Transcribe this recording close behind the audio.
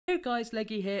Hey guys,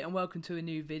 Leggy here and welcome to a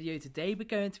new video. Today we're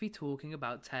going to be talking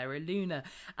about Terra Luna,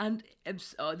 and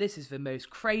this is the most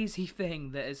crazy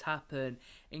thing that has happened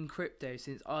in crypto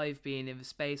since I've been in the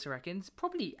space, I reckon,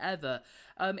 probably ever.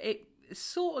 It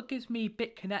sort of gives me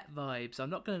BitConnect vibes, I'm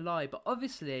not going to lie, but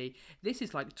obviously this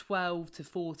is like 12 to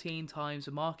 14 times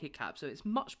the market cap, so it's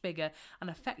much bigger and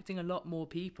affecting a lot more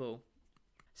people.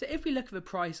 So if we look at the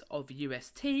price of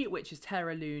UST, which is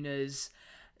Terra Luna's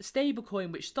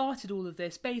stablecoin which started all of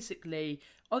this, basically,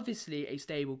 obviously a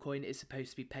stablecoin is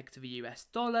supposed to be pegged to the US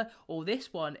dollar, or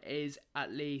this one is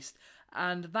at least,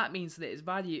 and that means that its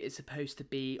value is supposed to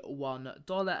be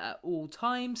 $1 at all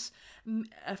times,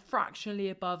 fractionally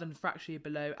above and fractionally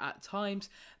below at times.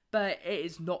 But it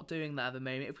is not doing that at the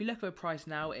moment. If we look at the price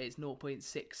now, it is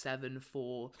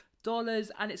 $0.674,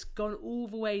 and it's gone all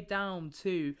the way down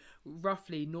to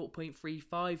roughly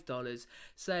 $0.35.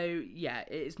 So yeah,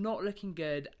 it's not looking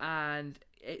good, and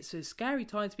it's a scary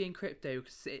time to be in crypto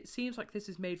because it seems like this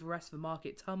has made the rest of the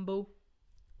market tumble.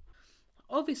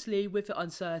 Obviously, with the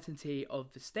uncertainty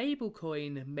of the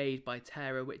stablecoin made by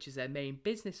Terra, which is their main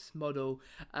business model,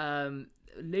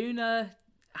 Luna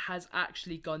has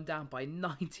actually gone down by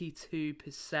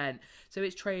 92%. So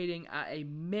it's trading at a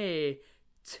mere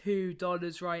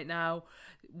 $2 right now,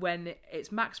 when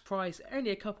its max price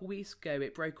only a couple weeks ago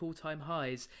it broke all-time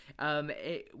highs.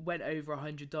 It went over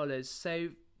 $100. So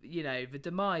you know, the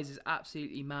demise is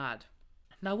absolutely mad.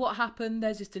 Now what happened,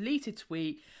 there's this deleted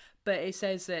tweet, but it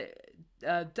says that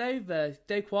Do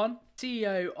Kwon,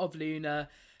 CEO of Luna,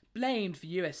 blamed the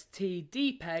UST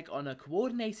depeg on a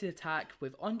coordinated attack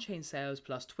with on-chain sales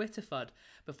plus Twitter FUD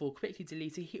before quickly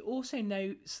deleting. He also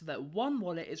notes that one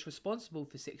wallet is responsible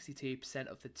for 62%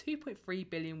 of the 2.3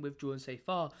 billion withdrawn so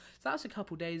far. So that was a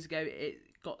couple days ago. It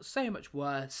got so much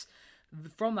worse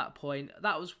from that point.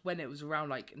 That was when it was around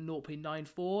like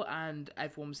 0.94 and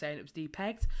everyone was saying it was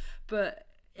depegged. But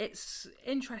it's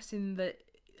interesting that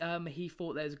he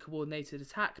thought there was a coordinated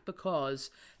attack,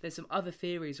 because there's some other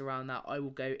theories around that I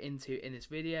will go into in this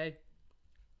video.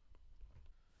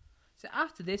 So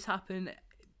after this happened,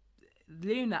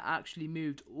 Luna actually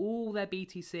moved all their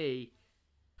BTC.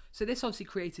 So this obviously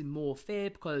created more fear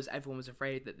because everyone was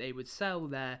afraid that they would sell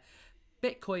their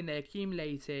Bitcoin they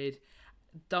accumulated,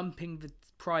 dumping the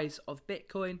price of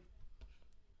Bitcoin.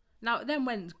 Now it then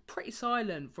went pretty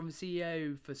silent from the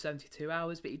CEO for 72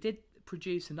 hours, but he did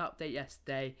produce an update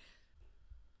yesterday.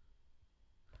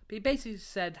 But he basically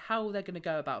said how they're going to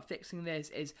go about fixing this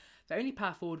is the only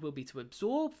path forward will be to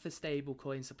absorb the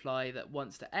stablecoin supply that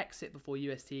wants to exit before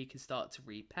UST can start to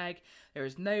repeg. There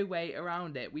is no way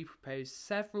around it. We propose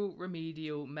several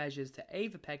remedial measures to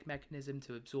aid the peg mechanism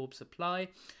to absorb supply.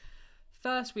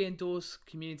 First, we endorse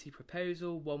community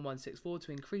proposal 1164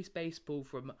 to increase base pool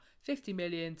from 50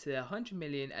 million to 100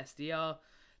 million SDR.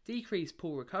 Decrease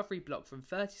pool recovery block from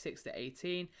 36 to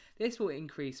 18. This will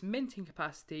increase minting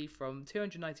capacity from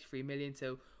 293 million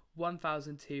to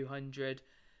 $1,200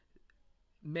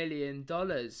 million.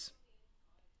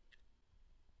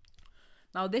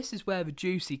 Now this is where the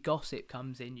juicy gossip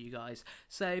comes in, you guys.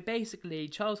 So basically,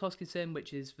 Charles Hoskinson,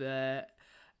 which is the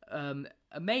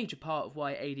a major part of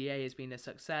why ADA has been a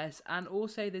success, and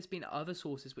also there's been other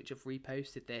sources which have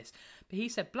reposted this, but he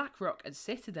said BlackRock and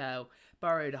Citadel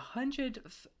borrowed 100k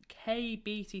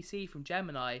BTC from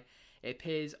Gemini. It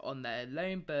appears on their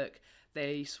loan book.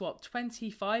 They swapped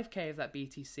 25k of that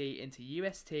BTC into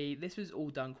UST. This was all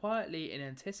done quietly in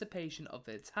anticipation of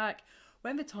the attack.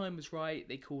 When the time was right,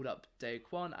 they called up Do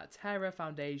Kwon at TERRA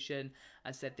Foundation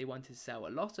and said they wanted to sell a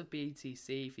lot of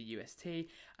BTC for UST.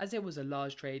 As it was a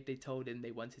large trade, they told him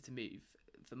they wanted to move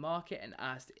the market and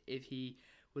asked if he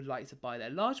would like to buy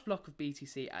their large block of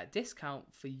BTC at a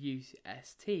discount for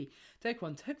UST. Do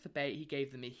Kwon took the bait. He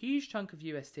gave them a huge chunk of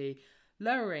UST,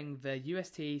 lowering the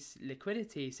UST's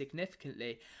liquidity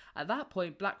significantly. At that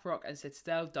point, BlackRock and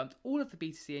Citadel dumped all of the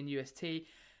BTC in UST,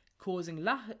 causing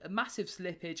massive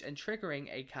slippage and triggering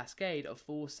a cascade of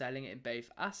forced selling in both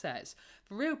assets.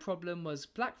 The real problem was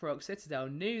BlackRock Citadel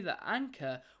knew that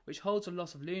Anchor, which holds a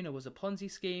lot of Luna, was a Ponzi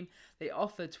scheme. They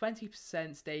offered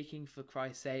 20% staking for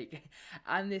Christ's sake,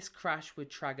 and this crash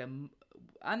would trigger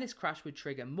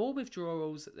more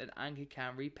withdrawals than Anchor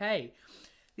can repay.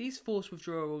 These forced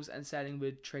withdrawals and selling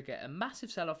would trigger a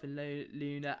massive sell-off in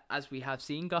Luna, as we have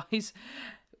seen, guys,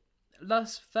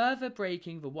 thus further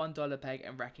breaking the $1 peg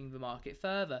and wrecking the market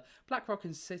further. BlackRock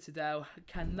and Citadel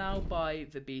can now buy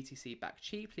the BTC back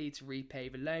cheaply to repay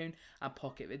the loan and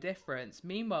pocket the difference.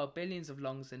 Meanwhile, billions of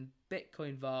longs in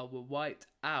Bitcoin VAR were wiped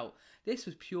out. This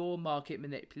was pure market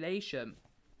manipulation.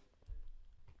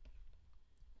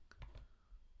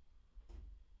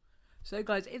 So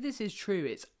guys, if this is true,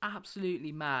 it's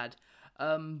absolutely mad.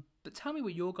 But tell me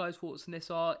what your guys' thoughts on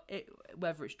this are,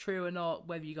 whether it's true or not,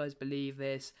 whether you guys believe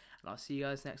this, and I'll see you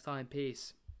guys next time.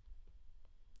 Peace.